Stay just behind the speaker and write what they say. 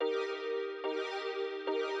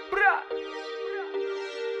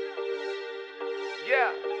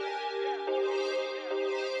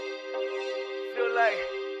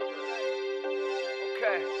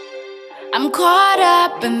I'm caught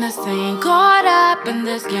up in this thing, caught up in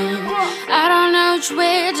this game. I don't know which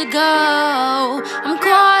way to go. I'm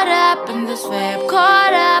caught up in this web,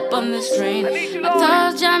 caught up on this train. My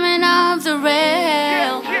thoughts jumping off the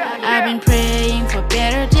rail. I've been praying for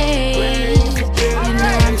better days. You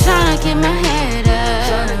know I'm trying to keep my head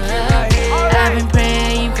up. I've been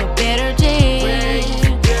praying for better days.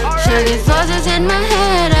 Sure these voices in my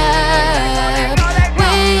head up.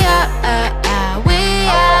 Way out, way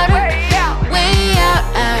out, way out, way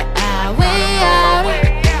out, way out,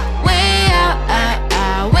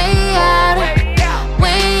 way out,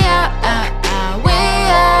 way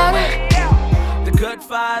out. The good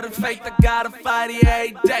fight of faith, I gotta fight it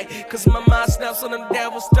every day. Cause my mind snaps on the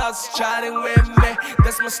devil starts chatting with me.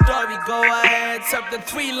 That's my story, go ahead, tap the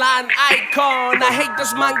 3-line icon. I hate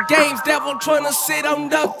those mind games, devil trying to sit on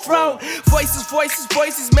the throne. Voices, voices,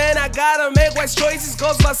 voices, man, I gotta make wise choices.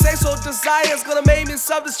 Cause my sexual desire's gonna make me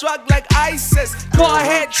self-destruct like ISIS. Go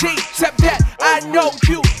ahead, cheat, tap that, I know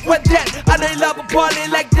you want that. I know you love a party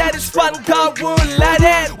like that, it's fun, God won't let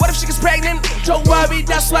it. What if she gets pregnant? Don't worry,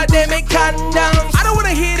 that's why they make condoms. I don't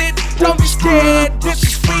wanna hit it, don't be scared, this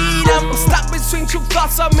is freedom. I'm stuck between two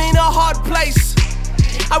thoughts, I'm in a hard place.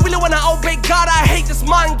 I really wanna obey God, I hate this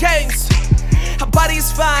mind games. Her body is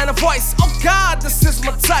fine, her voice, oh God, this is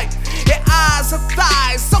my type. Her eyes, her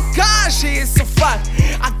thighs, oh God, she is so fine.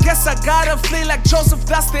 I guess I gotta feel like Joseph,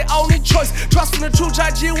 that's the only choice. Trusting the true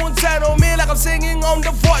judge, you won't tell on me like I'm singing on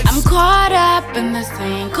The Voice. I'm caught up in this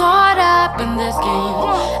thing, caught up in this game.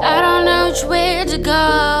 I don't know which way to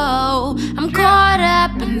go. I'm caught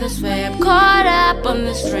up in this web, caught up on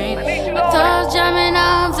this train. My thoughts jumping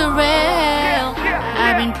off the rail.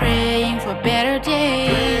 I've been praying for better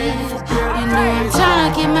days. You know I'm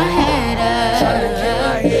trying to keep my head up.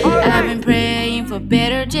 I've been praying for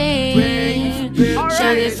better days.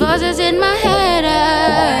 Sure these voices in my head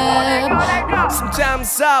up.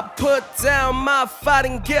 Sometimes I put down my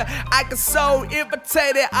fighting gear. I get so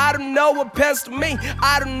irritated, I don't know what best to me.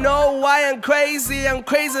 I don't know why I'm crazy like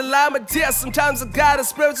my dear. Sometimes I got a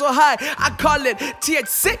spiritual high, I call it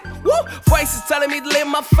THC. Woo! Voices telling me to live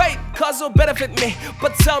my faith, cause it'll benefit me.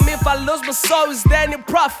 But tell me if I lose my soul, is there any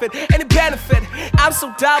profit, any benefit? I'm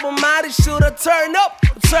so double-minded, should I turn up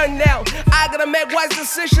or turn down? I gotta make wise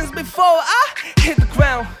decisions before I hit the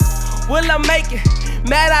ground. Will I make it?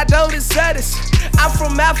 Man, I don't deserve this. I'm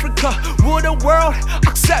from Africa, will the world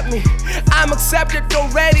accept me? I'm accepted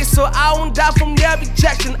already, so I won't die from their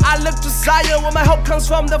rejection. I look to Zion where my hope comes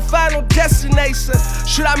from, the final destination.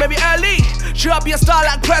 Should I maybe early? Should I be a star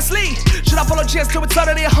like Presley? Should I follow Jesus to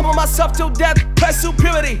eternity, humble myself till death, pursue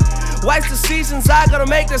purity? Wise decisions I gotta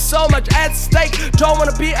make, there's so much at stake. Don't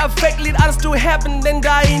wanna be a fake, lead others to heaven, then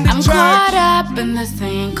die in the church. I'm caught up in this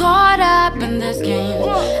thing, caught up in this game.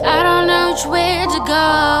 I don't know which way to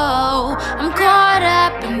go. I'm caught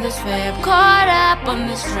up in this web, caught up on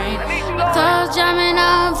this train. My thoughts jumping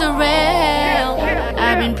off the rail.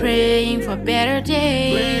 I've been praying for better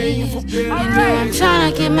days. You know I'm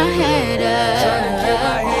trying to keep my head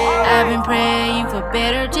up. I've been praying for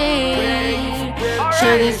better days.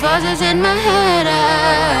 Sure these voices in my head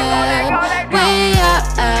up. Way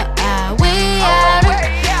out.